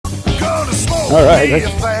All right,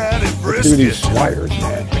 let's do these sliders,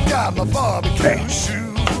 man. Bang.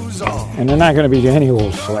 And they're not going to be any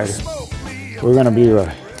old slider. We're going to be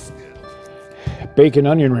a bacon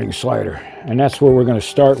onion ring slider, and that's where we're going to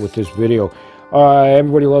start with this video.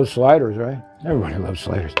 Everybody loves sliders, right? Everybody loves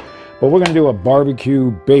sliders. But we're going to do a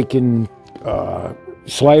barbecue bacon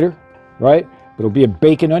slider, right? It'll be a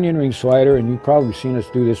bacon onion ring slider, and you've probably seen us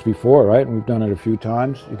do this before, right? And we've done it a few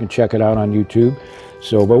times. You can check it out on YouTube.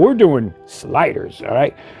 So, but we're doing sliders, all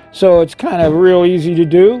right? So it's kind of real easy to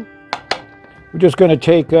do. We're just going to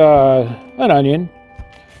take an onion,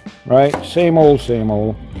 right? Same old,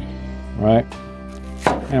 right?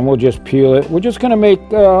 And we'll just peel it. We're just going to make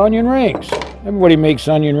onion rings. Everybody makes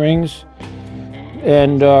onion rings.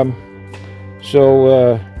 And so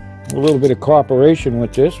a little bit of cooperation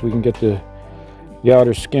with this. We can get the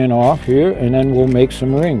outer skin off here, and then we'll make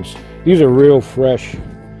some rings. These are real fresh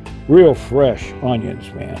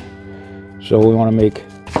onions, man. So we want to make,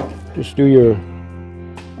 just do your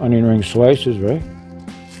onion ring slices, right?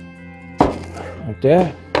 Like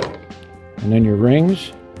that. And then your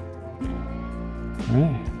rings. All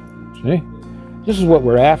right. See? This is what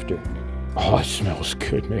we're after. Oh, it smells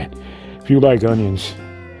good, man. If you like onions,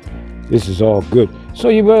 this is all good. So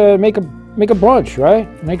you make a bunch, right?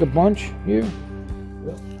 Make a bunch here.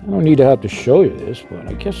 I don't need to have to show you this, but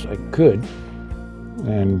I guess I could.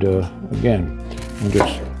 And again,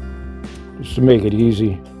 just to make it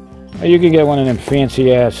easy, you can get one of them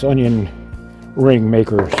fancy ass onion ring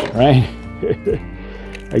makers, right?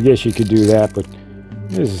 I guess you could do that, but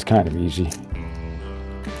this is kind of easy.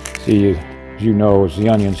 See, as you know, the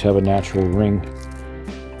onions have a natural ring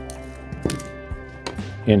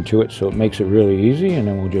into it, so it makes it really easy. And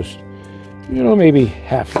then we'll just, you know, maybe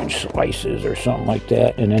half-inch slices or something like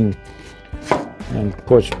that, and of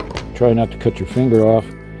course try not to cut your finger off.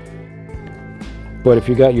 But if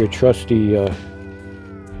you got your trusty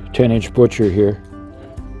 10-inch butcher here,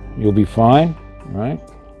 you'll be fine, right?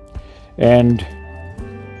 And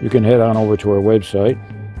you can head on over to our website.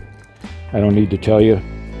 I don't need to tell you.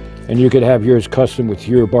 And you could have yours custom with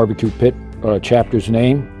your BBQ Pit chapter's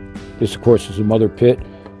name. This, of course, is the mother pit.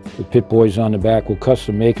 The Pit Boys on the back will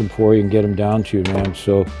custom make them for you and get them down to you, man.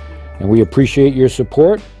 So, and we appreciate your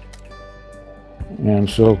support. And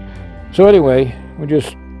so anyway, we'll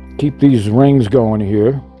just keep these rings going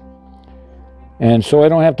here. And so I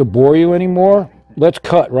don't have to bore you anymore. Let's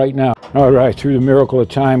cut right now. All right, through the miracle of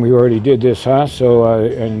time, we already did this, huh? So,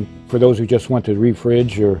 and for those who just went to the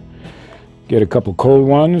refridge or get a couple cold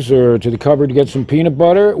ones or to the cupboard to get some peanut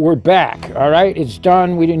butter, we're back, all right? It's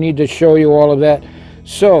done. We didn't need to show you all of that.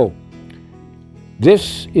 So,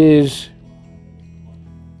 this is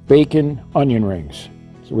bacon onion rings.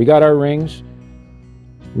 So we got our rings.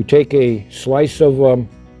 We take a slice of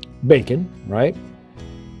bacon, right?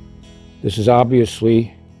 This is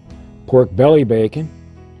obviously pork belly bacon.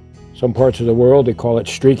 Some parts of the world, they call it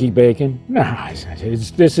streaky bacon. Nah, this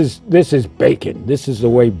is bacon. This is the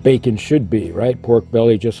way bacon should be, right? Pork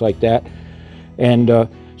belly, just like that. And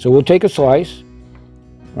so we'll take a slice,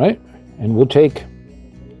 right? And we'll take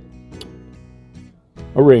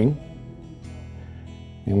a ring,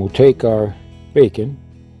 and we'll take our bacon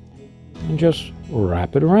and just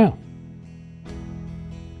wrap it around.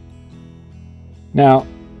 Now,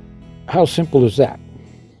 how simple is that?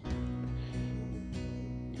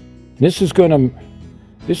 This is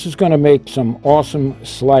gonna make some awesome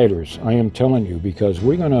sliders, I am telling you, because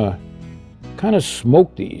we're gonna kind of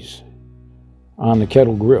smoke these on the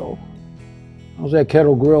kettle grill. How's that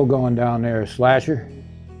kettle grill going down there, Slasher?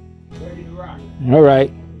 Ready to rock. All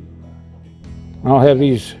right. I'll have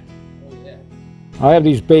these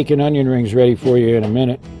bacon onion rings ready for you in a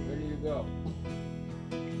minute. Ready to go.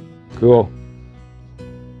 Cool.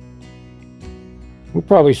 We'll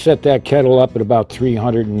probably set that kettle up at about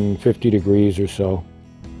 350 degrees or so.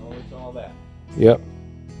 Oh, it's all that. Yep.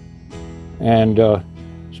 And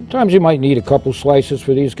sometimes you might need a couple slices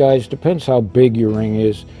for these guys. Depends how big your ring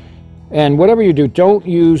is. And whatever you do, don't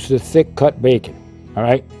use the thick cut bacon, all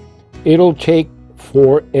right? It'll take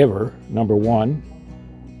forever, number one,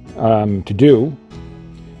 to do.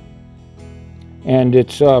 And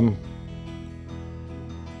it's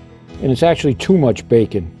actually too much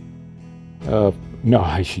bacon. No,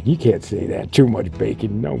 you can't say that. Too much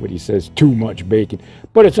bacon. Nobody says too much bacon.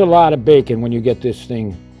 But it's a lot of bacon when you get this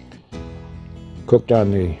thing cooked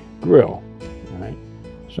on the grill. All right.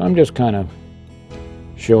 So I'm just kind of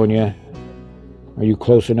showing you. Are you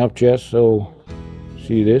close enough, Jess? So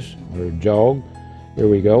see this? Or jog. There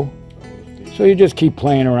we go. So you just keep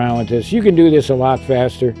playing around with this. You can do this a lot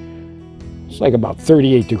faster. It's like about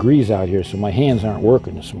 38 degrees out here, so my hands aren't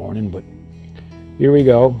working this morning, but Here we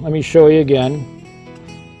go. Let me show you again.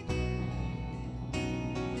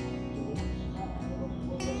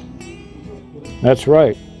 That's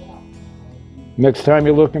right. Next time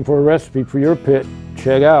you're looking for a recipe for your pit,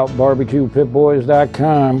 check out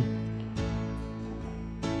BBQPitBoys.com.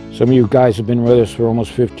 Some of you guys have been with us for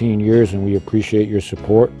almost 15 years and we appreciate your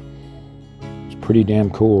support. It's pretty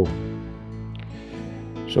damn cool.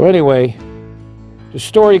 So anyway, the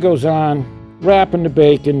story goes on, wrapping the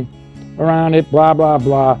bacon around it, blah, blah,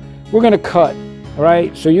 blah. We're gonna cut, all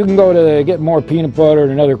right? So you can go to get more peanut butter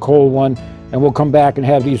and another cold one, and we'll come back and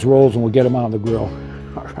have these rolls and we'll get them on the grill.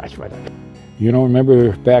 All right, right. You don't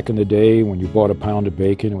remember back in the day when you bought a pound of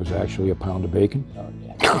bacon, it was actually a pound of bacon? Oh,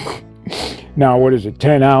 yeah. Now, what is it,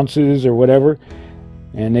 10 ounces or whatever?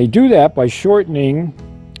 And they do that by shortening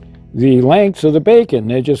the lengths of the bacon.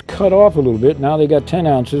 They just cut off a little bit. Now they got 10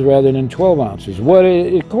 ounces rather than 12 ounces. What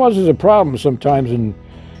it causes a problem sometimes in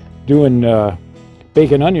doing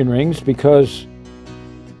bacon onion rings because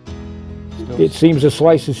it seems the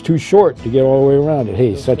slice is too short to get all the way around it.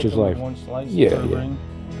 Hey, such is life. One slice yeah.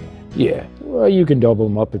 Yeah. Well, you can double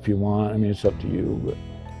them up if you want. I mean, it's up to you. But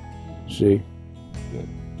see. Good.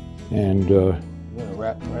 And you're gonna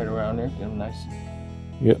wrap them right around there, get them nice,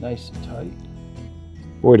 yep. Nice and tight.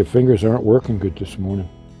 Boy, the fingers aren't working good this morning.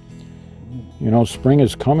 You know, spring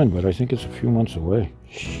is coming, but I think it's a few months away.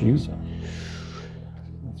 Shoot.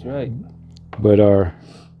 That's right. But our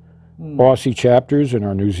Aussie chapters and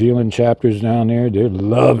our New Zealand chapters down there, they're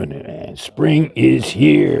loving it, man. Spring is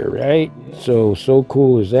here, right? Yeah. So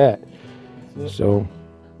cool is that. So,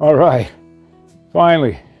 all right.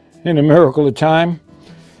 Finally, in the miracle of time,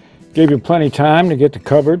 gave you plenty of time to get the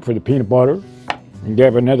cupboard for the peanut butter and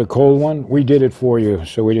grab another cold one. We did it for you,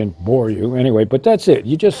 so we didn't bore you. Anyway, but that's it.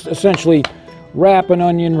 You just essentially wrap an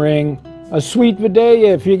onion ring, a sweet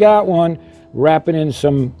Vidalia if you got one, wrap it in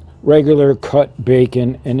some regular cut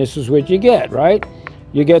bacon, and this is what you get, right?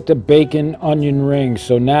 You get the bacon onion ring.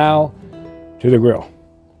 So now to the grill.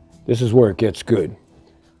 This is where it gets good.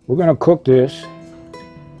 We're gonna cook this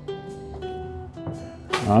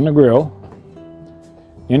on the grill,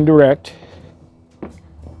 indirect.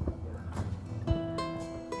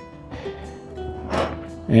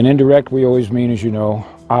 And indirect we always mean, as you know,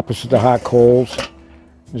 opposite the hot coals.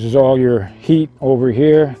 This is all your heat over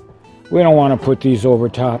here. We don't want to put these over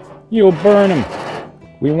top. You'll burn them.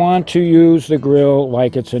 We want to use the grill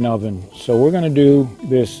like it's an oven. So we're going to do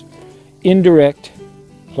this indirect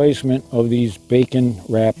placement of these bacon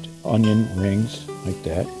wrapped onion rings like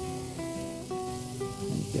that.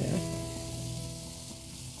 Like that.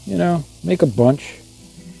 You know, make a bunch.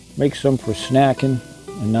 Make some for snacking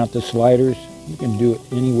and not the sliders. You can do it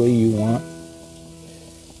any way you want.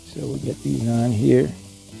 So we get these on here.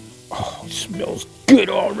 Oh, it smells good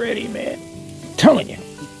already, man. I'm telling you.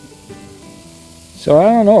 So I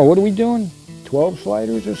don't know, what are we doing? 12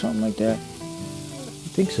 sliders or something like that? I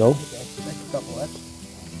think so.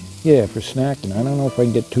 Yeah, for snacking. I don't know if I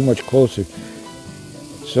can get too much closer.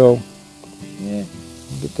 So, yeah,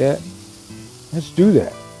 get that. Let's do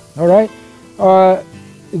that. All right.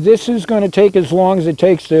 This is going to take as long as it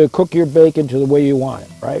takes to cook your bacon to the way you want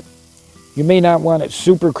it, right? You may not want it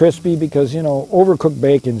super crispy because, you know, overcooked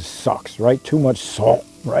bacon sucks, right? Too much salt,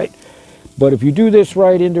 right? But if you do this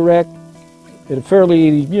right, indirect, at a fairly,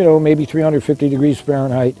 you know, maybe 350 degrees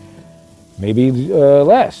Fahrenheit, maybe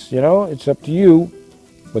less, you know, it's up to you,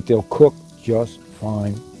 but they'll cook just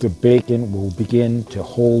fine. The bacon will begin to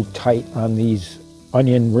hold tight on these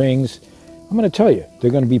onion rings. I'm going to tell you,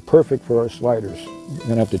 they're going to be perfect for our sliders. You're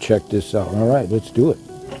going to have to check this out. All right, let's do it.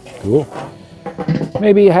 Cool.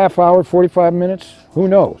 Maybe a half hour, 45 minutes. Who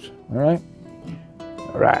knows? All right.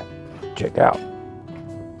 All right. Check out.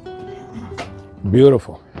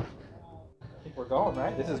 Beautiful. I think we're going,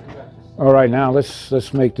 right? This is good. All right, now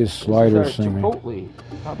let's make this slider thing. Chipotle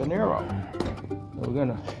habanero. We're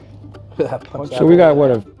gonna. So we got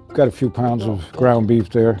what? Got a few pounds of ground beef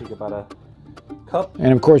there. Take about a cup.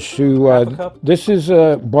 And of course, this is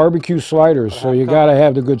barbecue sliders, so you got to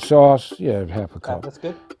have the good sauce. Yeah, half a cup. That's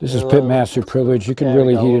good. This is Pitmaster privilege. You can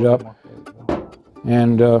really heat it up.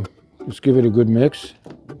 And just give it a good mix.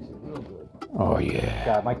 Oh, yeah.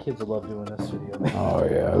 God, my kids will love doing this video. Oh,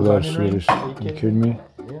 yeah. I love sliders. Are you kidding me?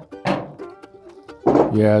 Yeah.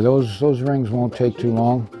 Yeah, those rings won't take too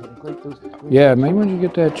long. Yeah, maybe when you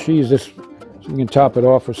get that cheese, so you can top it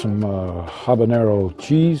off with some habanero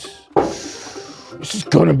cheese. This is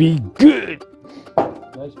gonna be good.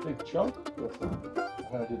 Nice big chunk. I'm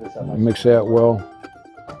gonna do this out. Mix that well.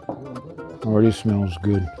 Already smells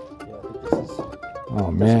good. Yeah, I think this is.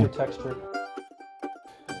 Oh man. Good texture.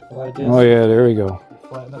 Oh yeah, there we go.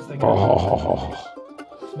 Flatten this thing Oh,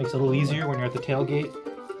 This makes it a little easier when you're at the tailgate.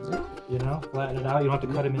 You know, flatten it out. You don't have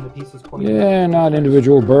to cut them into pieces quite. Yeah, not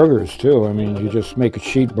individual burgers too. I mean, you just make a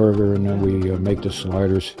sheet burger and then we make the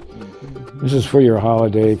sliders. This is for your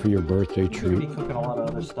holiday, for your birthday You're gonna be treat. cooking a lot of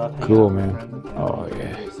other stuff. Cool, man. Oh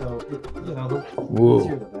yeah. So you know, the Whoa.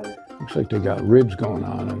 easier the better. Looks like they got ribs going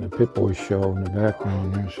on in the Pit Boys show in the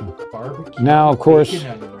background there. So Barbecue. now, of course,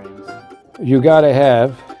 bacon onion rings. you got to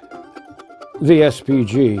have the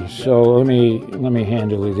SPG. So let me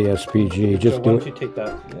handle the SPG. Just So why do don't it. you take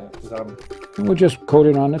that? Yeah. 'Cause And we'll just coat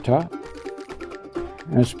it on the top.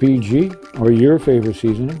 SPG or your favorite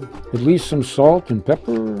seasoning. At least some salt and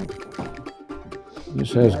pepper.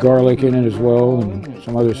 This has garlic in it as well and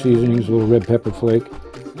some other seasonings, a little red pepper flake.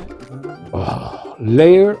 Oh,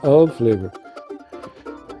 layer of flavor.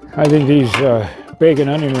 I think these bacon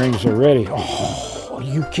onion rings are ready. Oh, are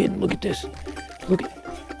you kidding? Look at this. Look at.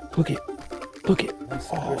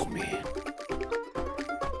 Oh, man.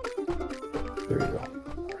 There you go.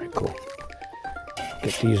 All right, cool.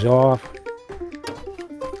 Get these off.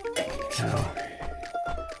 Now,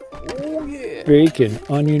 oh yeah, bacon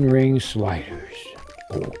onion ring sliders.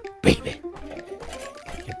 Oh baby,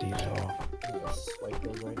 get these off. swipe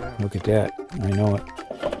those right now. Look at that. I know it.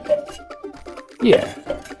 Yeah,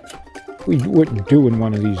 we wouldn't do in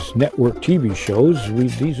one of these network TV shows.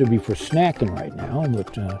 These would be for snacking right now.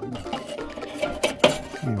 But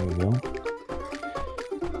there we go.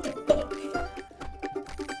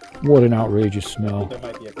 What an outrageous smell. There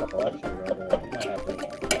might be a couple extra.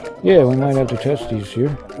 Yeah, we might have to test these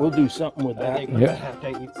here. We'll do something with that. Yeah.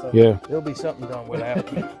 Yeah. There'll be something done with that.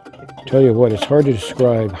 Tell you what, it's hard to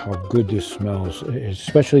describe how good this smells,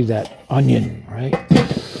 especially that onion, right?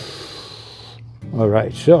 All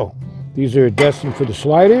right, so these are destined for the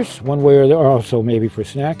sliders, one way or the other, also maybe for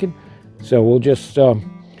snacking. So we'll just,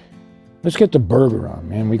 let's get the burger on,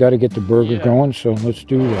 man. We got to get the burger going, so let's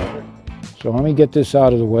do that. So let me get this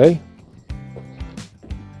out of the way.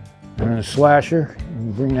 And a slasher,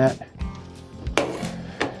 and bring that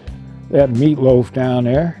meatloaf down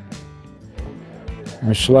there.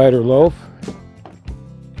 Our slider loaf.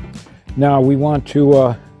 Now we want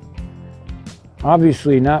to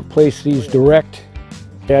obviously not place these direct.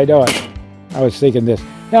 Yeah, I know it. I was thinking this.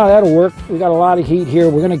 Now that'll work. We got a lot of heat here.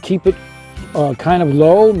 We're going to keep it kind of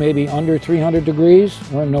low, maybe under 300 degrees.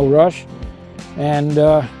 We're in no rush. And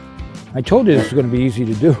I told you this was going to be easy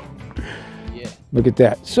to do. Yeah. Look at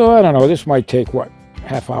that. So I don't know. This might take what,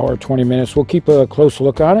 half hour, 20 minutes. We'll keep a close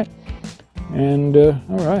look on it. And all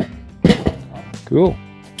right. Cool.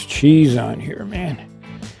 There's cheese on here, man.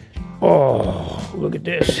 Oh, look at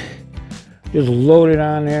this. Just load it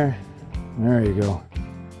on there. There you go.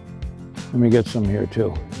 Let me get some here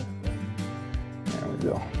too. There we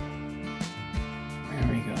go. There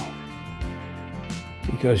we go.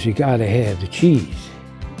 Because you gotta have the cheese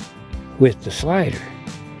with the slider.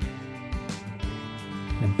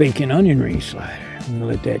 The bacon onion ring slider. I'm gonna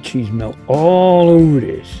let that cheese melt all over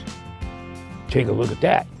this. Take a look at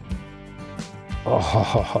that.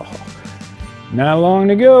 Oh, not long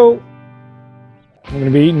to go. We're gonna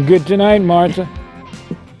be eating good tonight, Martha.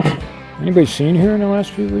 Anybody seen her in the last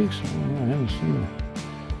few weeks? Oh, I haven't seen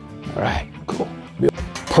her. All right, cool.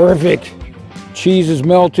 Perfect. Cheese is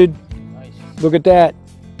melted. Nice. Look at that.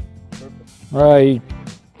 Perfect. All right.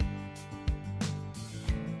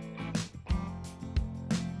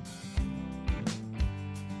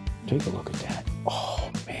 Take a look at that. Oh,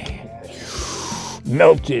 man.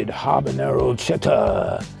 Melted habanero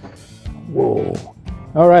cheddar. Whoa.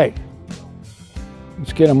 All right.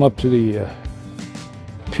 Let's get them up to the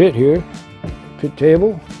pit here. Pit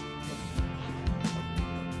table.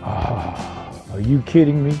 Ah, are you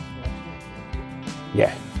kidding me?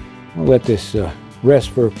 Yeah. We'll let this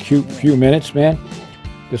rest for a few minutes, man.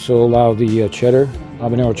 This will allow the cheddar,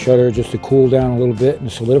 habanero cheddar, just to cool down a little bit and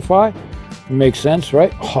solidify. It makes sense,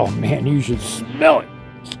 right? Oh, man, you should smell it.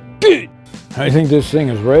 It's good. I think this thing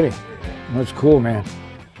is ready. That's cool, man.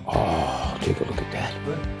 Oh, take a look at that.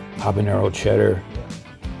 Habanero cheddar,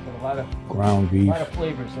 A lot of ground beef.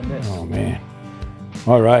 flavors in this. Oh, man.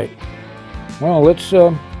 All right. Well, let's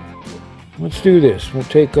do this. We'll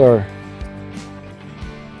take our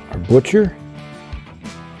butcher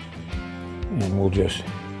and we'll just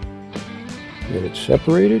get it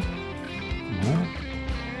separated. All right.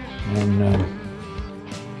 And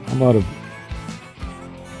how about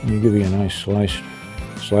let me give you a nice slasher.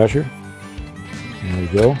 There we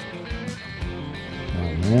go.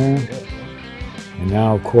 Down there. And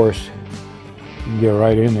now, of course, you can get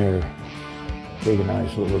right in there. Take a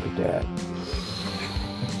nice little look at that.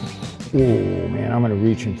 Oh, man, I'm going to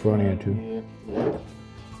reach in front of you, too.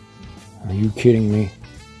 Are you kidding me?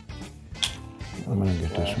 I'm gonna get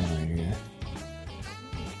this one right here.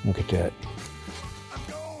 Look at that.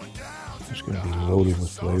 It's gonna be loaded with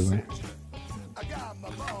flavor.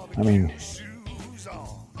 I mean,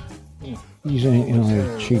 these ain't, you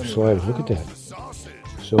know, cheap sliders. Look at that.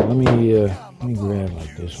 So let me grab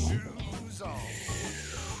like this one.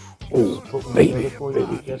 Oh, baby,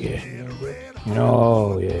 yeah.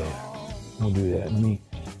 Oh, yeah. We'll do that.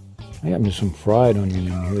 I got me some fried onion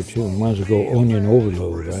in here too. Might as well go onion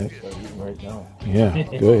overload, right? Right now. Yeah,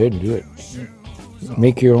 go ahead and do it.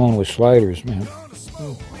 Make your own with sliders, man.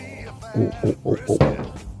 Oh.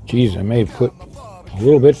 Geez, I may have put a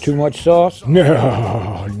little bit too much sauce.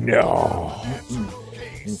 No.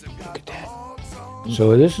 Look at that.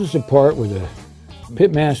 So this is the part where the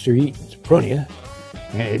pitmaster eats in front of you,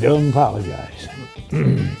 and he doesn't apologize.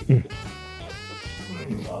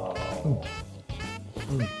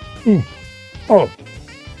 Oh,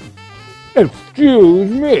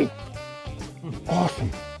 excuse me.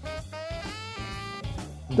 Awesome.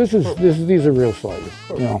 These are real sliders.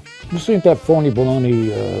 You know, this ain't that phony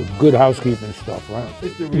baloney Good Housekeeping stuff, right?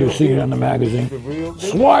 You'll see it on the magazine.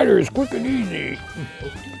 Sliders, quick and easy.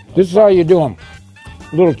 This is how you do them.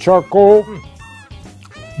 A little charcoal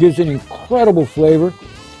gives an incredible flavor,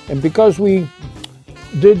 and because we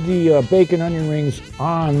did the bacon onion rings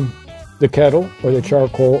on the kettle or the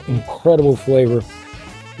charcoal, incredible flavor.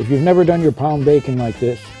 If you've never done your pound bacon like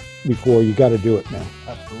this before, you got to do it, man.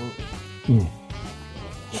 Absolutely.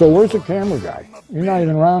 So where's the camera guy? You're not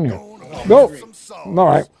even around here. Go. All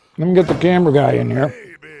right. Let me get the camera guy in here.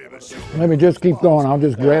 Let me just keep going. I'll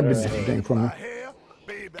just grab the thing from you.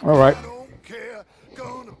 All right.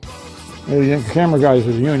 The camera guys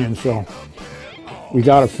are the union, so we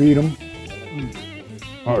got to feed them.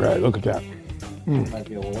 All right. Look at that. Might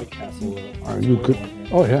be a White Castle. All right, you could.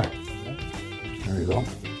 Oh yeah. There you go.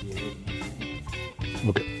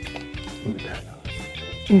 Look at that.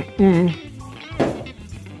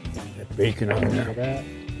 That bacon on there. That,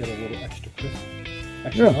 get a little extra crisp.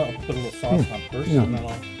 Yeah. I'll put a little sauce on first, Yeah. and then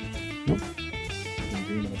I'll.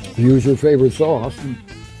 Use your favorite sauce.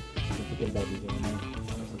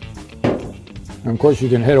 And of course, you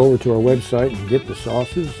can head over to our website and get the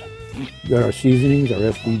sauces. We got our seasonings, our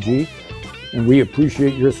SDG, and we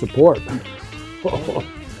appreciate your support.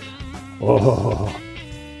 Oh.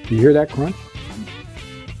 Do you hear that crunch?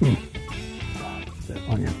 That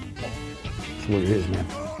onion. That's what it is, man.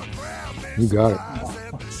 You got it.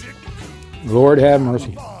 Lord have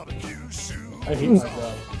mercy. I hate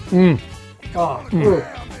my God.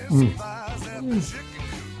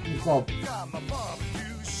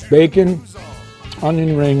 Bacon,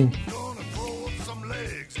 onion ring,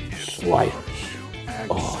 sliders.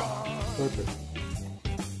 Perfect.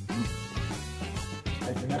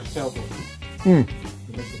 At your next tailgate. Mm.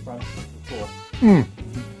 You make the front before.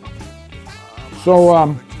 So,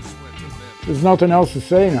 there's nothing else to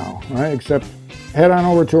say now, right? Except head on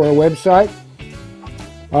over to our website.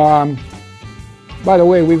 By the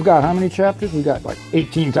way, we've got how many chapters? We've got like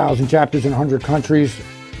 18,000 chapters in 100 countries.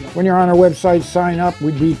 When you're on our website, sign up.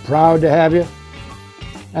 We'd be proud to have you.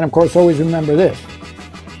 And of course, always remember this.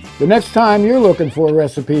 The next time you're looking for a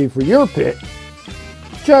recipe for your pit,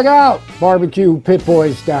 check out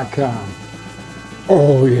BBQPitBoys.com.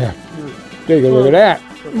 Oh yeah. Take a look at that.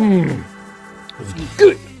 It's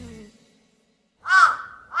good.